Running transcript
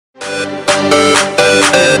Hey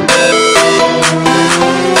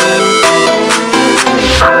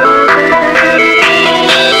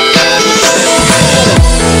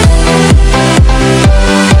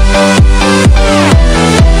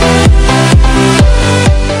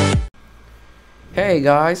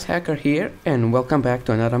guys, Hacker here, and welcome back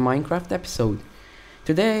to another Minecraft episode.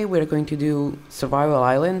 Today we're going to do Survival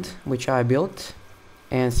Island, which I built,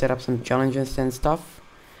 and set up some challenges and stuff.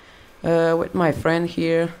 With my friend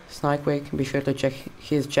here, SnyQuick. Be sure to check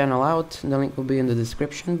his channel out, the link will be in the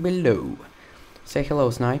description below. Say hello,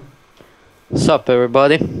 Sny. What's up,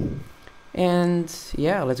 everybody? And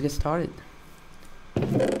yeah, let's get started.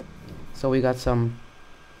 So we got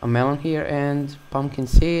a melon here, and pumpkin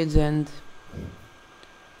seeds, and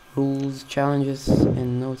rules, challenges,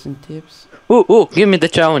 and notes and tips. Ooh, give me the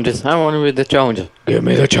challenges. I want to read the challenges. Give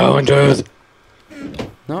me the challenges.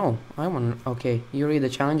 No, I want. Okay, you read the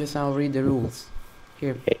challenges, I'll read the rules.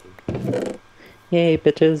 Here. Yay,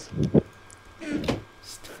 bitches.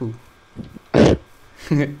 Stu.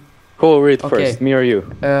 Who will read Okay. first, me or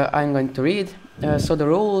you? I'm going to read. So the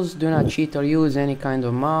rules: do not cheat or use any kind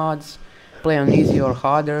of mods. Play on easy or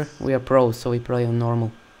harder. We are pros, so we play on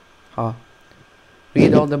normal.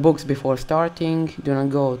 Read all the books before starting. Do not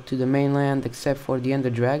go to the mainland except for the Ender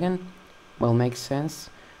Dragon. Well, makes sense.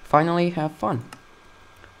 Finally, have fun.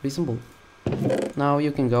 Reasonable. Now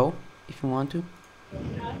you can go if you want to.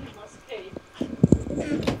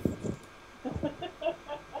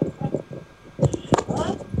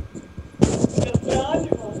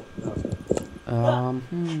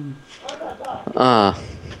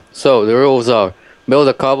 So the rules are: build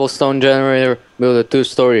a cobblestone generator, build a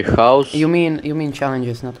 2-story house. You mean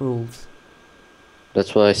challenges, not rules.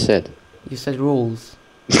 That's what I said. You said rules.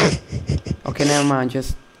 Okay, never mind.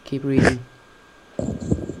 Just keep reading.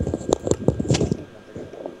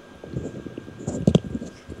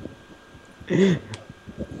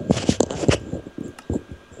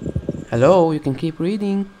 Hello, you can keep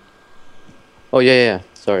reading. Oh yeah,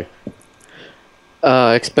 sorry.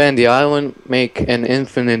 Expand the island, make an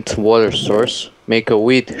infinite water source, make a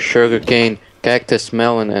wheat, sugarcane, cactus,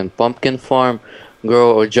 melon, and pumpkin farm,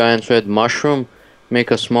 grow a giant red mushroom,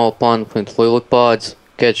 make a small pond with lily pods,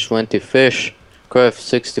 catch 20 fish, craft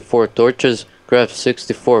 64 torches, craft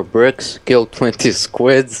 64 bricks, kill 20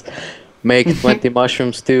 squids, make 20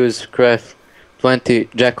 mushroom stews, craft 20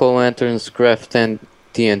 jack-o'-lanterns, craft 10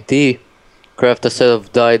 TNT, craft a set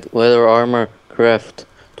of dyed leather armor, craft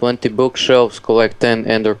 20 bookshelves, collect 10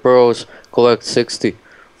 ender pearls, collect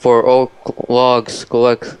 64 oak logs,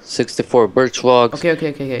 collect 64 birch logs.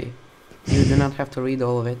 Okay. You do not have to read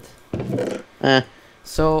all of it.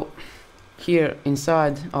 So, here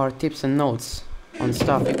inside are tips and notes on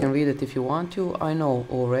stuff. You can read it if you want to. I know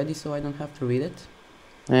already, so I don't have to read it.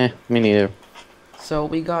 Me neither. So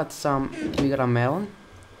we got a melon.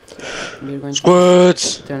 We're going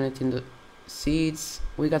Squids! to turn it into seeds.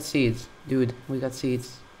 We got seeds, dude. We got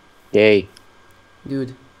seeds. Yay.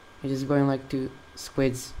 Dude, you're just going like to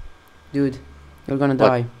squids. Dude, you're gonna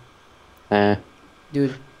What? die.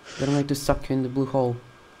 Dude, they're going to suck you in the blue hole.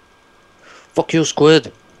 Fuck you,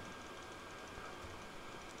 squid.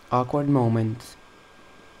 Awkward moment.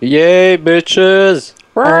 Yay, bitches!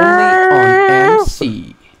 Only on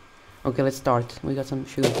MC. Okay, let's start. We got some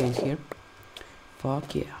sugar canes here.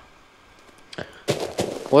 Fuck yeah.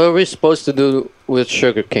 What are we supposed to do with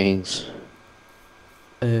sugar canes?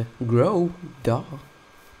 Grow. Duh.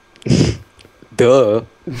 Duh.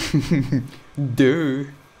 Duh.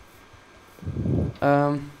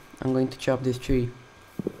 I'm going to chop this tree.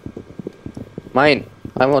 Mine.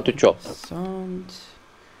 I want to chop. Sound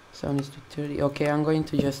is to 30. Okay, I'm going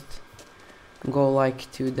to just go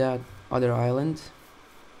like to that other island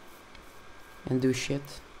and do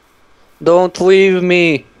shit. Don't leave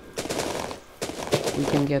me. We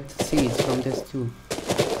can get seeds from this too.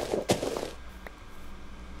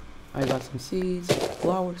 I got some seeds,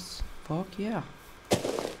 flowers. Fuck yeah.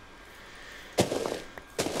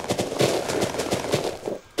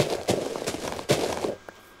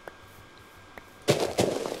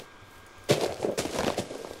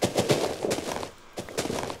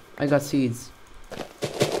 I got seeds.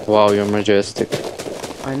 Wow, you're majestic.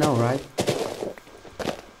 I know, right?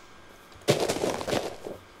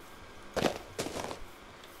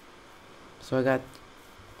 So I got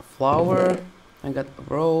a flower, I got a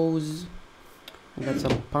rose, I got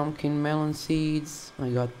some pumpkin melon seeds, I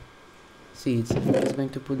got seeds. I'm just going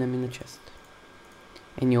to put them in the chest.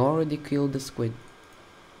 And you already killed the squid.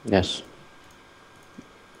 Yes.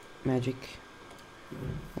 Magic.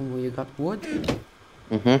 Oh, you got wood?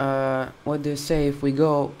 Mm-hmm. What do you say if we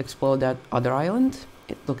go explore that other island?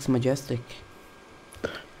 It looks majestic.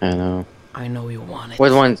 I know. I know you want it.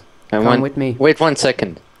 Wait one. Come with me. Wait 1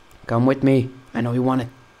 second. Come with me. I know you want it.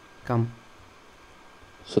 Come.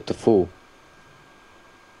 So the fool.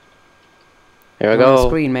 Here I You're on the go.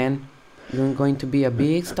 screen, man. You're going to be a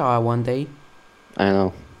big star one day. I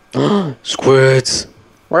know. Squids.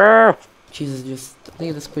 Where? Jesus, just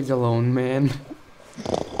leave the squids alone, man.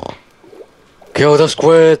 Kill the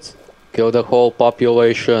squids. Kill the whole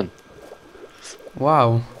population.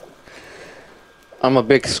 Wow. I'm a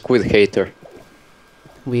big squid hater.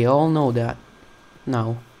 We all know that.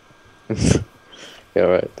 Now. Yeah,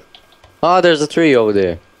 right. Ah, there's a tree over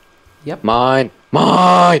there. Yep. Mine.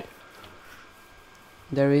 Mine.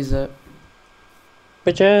 There is a...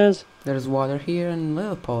 Bitches. There's water here and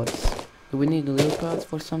little pods. Do we need the little pods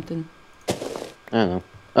for something? I don't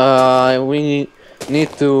know. We need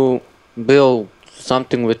to build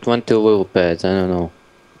something with 20 little pads. I don't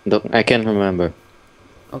know. I can't remember.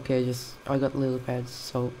 Okay, just... I got little pads,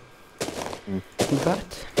 so... We got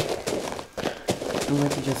it. I'm going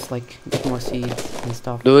to just like get more seeds and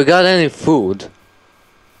stuff. Do we got any food?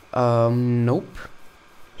 Nope.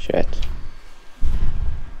 Shit.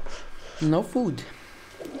 No food.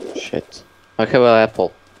 Shit. I have an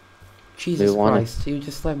apple. Jesus want it? Christ, you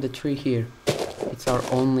just left the tree here. It's our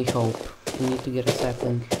only hope. We need to get a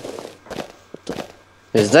sapling.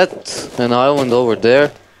 Is that an island over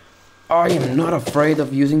there? I am not afraid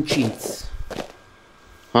of using cheats.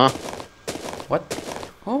 Huh? What?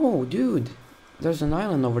 Oh, dude. There's an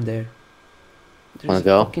island over there. There's Wanna a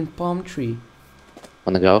go? fucking palm tree.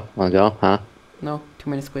 Wanna go? Wanna go? Huh? No, too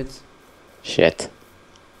many squids. Shit.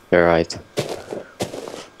 You're right.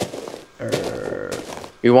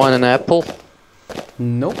 You want an apple?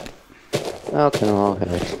 Nope. Okay,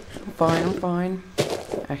 okay. I'm fine, I'm fine.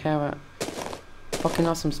 I have a fucking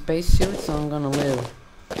awesome spacesuit, so I'm gonna live.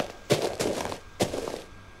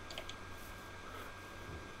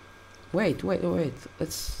 Wait.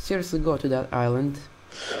 Let's seriously go to that island.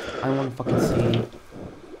 I wanna fucking see.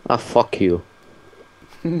 Ah, fuck you.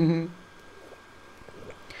 You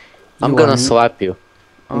I'm are gonna slap you.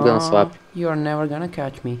 I'm gonna slap you. You are never gonna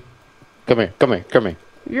catch me. Come here, come here, come here.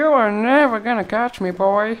 You are never gonna catch me,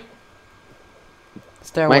 boy.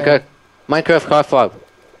 Stay away. Minecraft high five.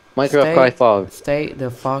 Minecraft high five. Stay the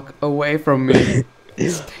fuck away from me.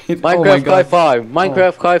 Minecraft high five.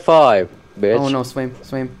 Minecraft high five. Bitch. Oh no, swim.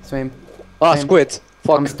 Ah, swim. squids.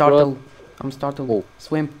 Fuck. I'm startled. I'm startled. Oh.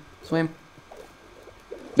 Swim.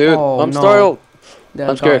 Dude, Oh, I'm no. startled. That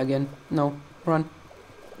I'm guy scared. again. No, run.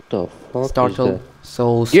 What the fuck Startled. is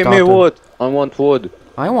So that? Give me startled. wood. I want wood.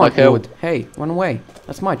 I want have- wood. Hey, run away.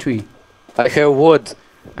 That's my tree. I have wood.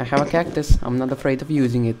 I have a cactus. I'm not afraid of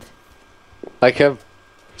using it. I have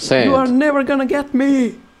sand. You are never gonna get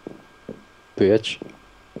me. Bitch.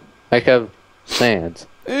 I have sand.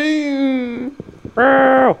 Mm.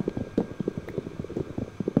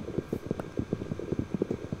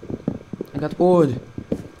 I got wood.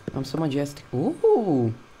 I'm so majestic.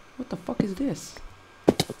 Ooh, what the fuck is this?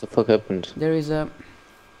 What the fuck happened? There is a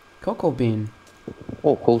cocoa bean.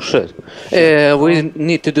 Oh, cool shit. We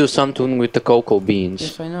need to do something with the cocoa beans.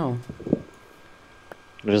 Yes, I know.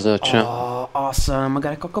 There's a chance. Oh, awesome! I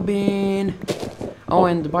got a cocoa bean. Oh,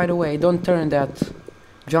 and by the way, don't turn that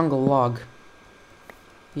jungle log.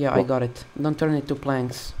 Yeah, I got it. Don't turn it to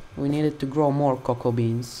planks. We need it to grow more cocoa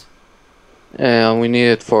beans. We need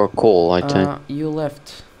it for coal, I think. You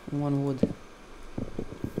left one wood.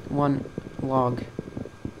 One log.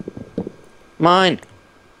 Mine!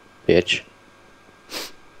 Bitch.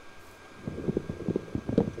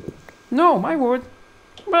 No, my wood.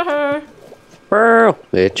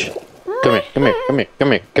 Bitch. Come here, come here, come here,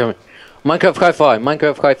 come here, come here. Minecraft high five,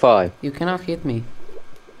 Minecraft high five. You cannot hit me.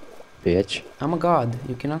 Bitch. I'm a god.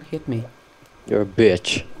 You cannot hit me. You're a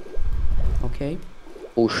bitch. Okay?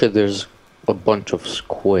 Oh shit, there's a bunch of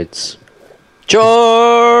squids.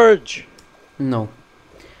 Charge! No.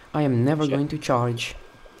 I am never going to charge.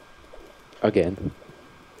 Again.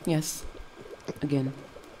 Yes. Again.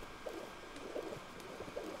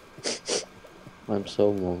 I'm so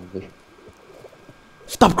lonely.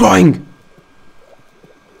 Stop crying!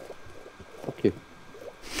 Fuck you.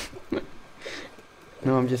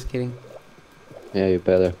 No, I'm just kidding. Yeah, you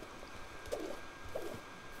better.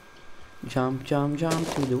 Jump, jump, jump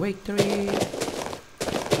to the victory.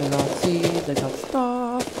 I got seeds, I got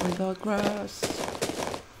stuff, I got grass.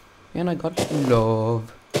 And I got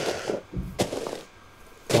love.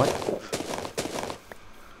 What?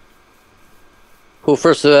 Who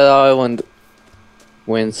first to that island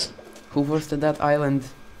wins. Who first to that island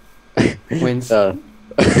wins. Yeah!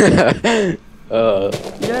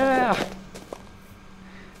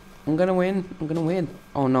 I'm gonna win.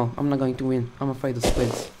 Oh no, I'm not going to win. I'm afraid of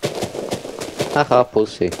squids. Haha,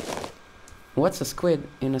 pussy. What's a squid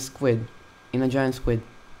in a squid? In a giant squid?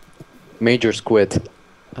 Major squid.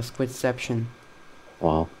 A squidception.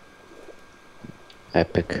 Wow.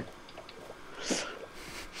 Epic.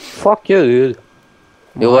 Fuck you, dude.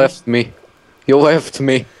 You Why? left me. You left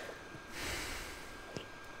me.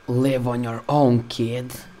 Live on your own,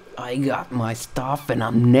 kid. I got my stuff and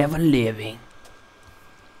I'm never leaving.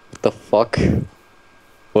 What the fuck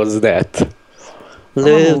was that? From a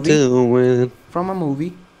Live movie. to win. From a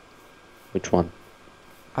movie. Which one?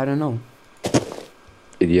 I don't know.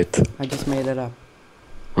 Idiot. I just made it up.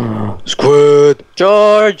 Squid!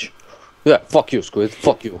 Charge! Yeah, fuck you, Squid.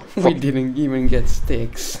 Fuck you. We didn't even get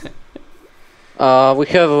sticks. We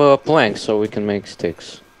have a plank, so we can make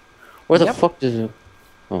sticks. Where the Yep. fuck did you...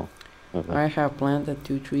 Oh. Okay. I have planted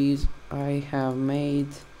 2 trees. I have made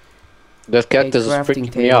That a cactus is crafting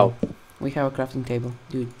freaking me out. table. We have a crafting table,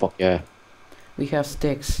 dude. Fuck yeah. We have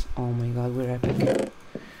sticks. Oh my god, we're epic.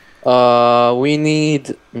 We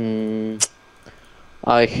need...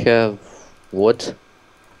 I have... wood.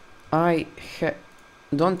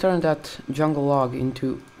 Don't turn that jungle log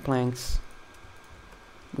into planks.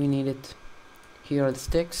 We need it. Here are the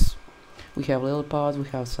sticks. We have little pods. We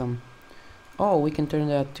have some... Oh, we can turn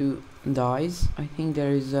that to dyes. I think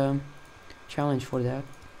there is a challenge for that.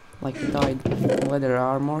 Like a dyed leather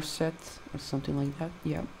armor set or something like that.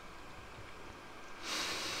 Yeah.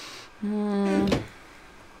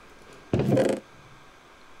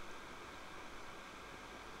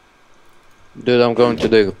 Dude, I'm going to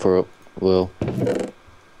dig for a little.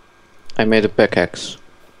 I made a pickaxe.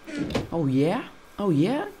 Oh yeah? Oh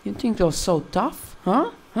yeah? You think they're so tough?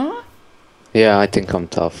 Huh? Huh? Yeah, I think I'm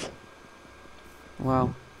tough.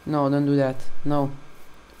 Wow. No, don't do that. No.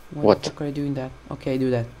 Why What? the fuck are you doing that? Okay, do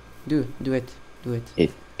that. Do it. Do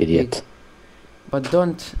it. Idiot. Dig. But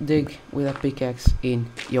don't dig with a pickaxe in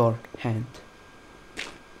your hand.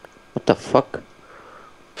 What the fuck?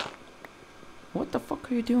 What the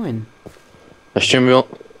fuck are you doing? Assume you...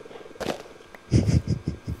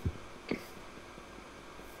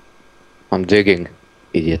 I'm digging,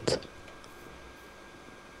 idiot.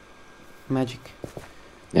 Magic.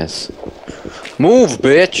 Yes. Move,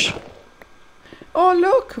 bitch! Oh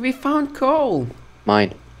look, we found coal.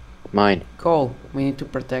 Mine. Mine. Coal. We need to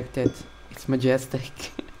protect it. It's majestic.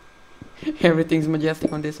 Everything's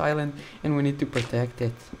majestic on this island, and we need to protect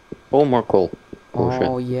it. Oh, more coal.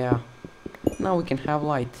 Oh yeah. Now we can have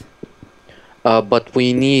light. But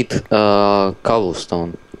we need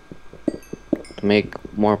cobblestone to make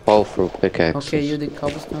more powerful pickaxes. Okay, you dig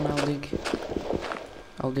cobblestone, I'll dig.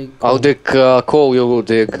 I'll dig coal. I'll dig coal, you will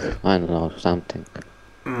dig, I don't know, something.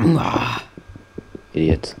 Ah,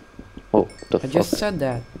 Idiot. Oh, the I fuck. just said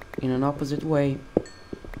that in an opposite way.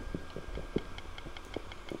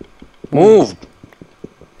 Move!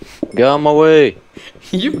 Get out of my way!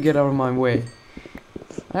 You get out of my way.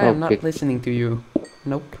 I am not Okay. listening to you.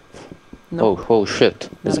 Nope. Nope. Oh shit.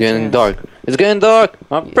 Not It's a getting chance. dark. It's getting dark!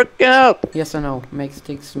 I'm Yeah. freaking out! Yes, I know. Make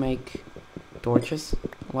sticks, make torches,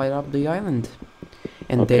 light up the island.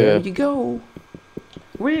 And Okay. there you go.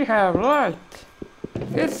 We have light.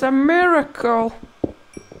 It's a miracle.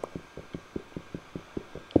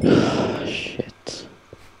 Shit.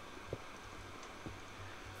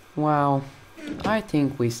 Wow. I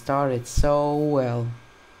think we started so well.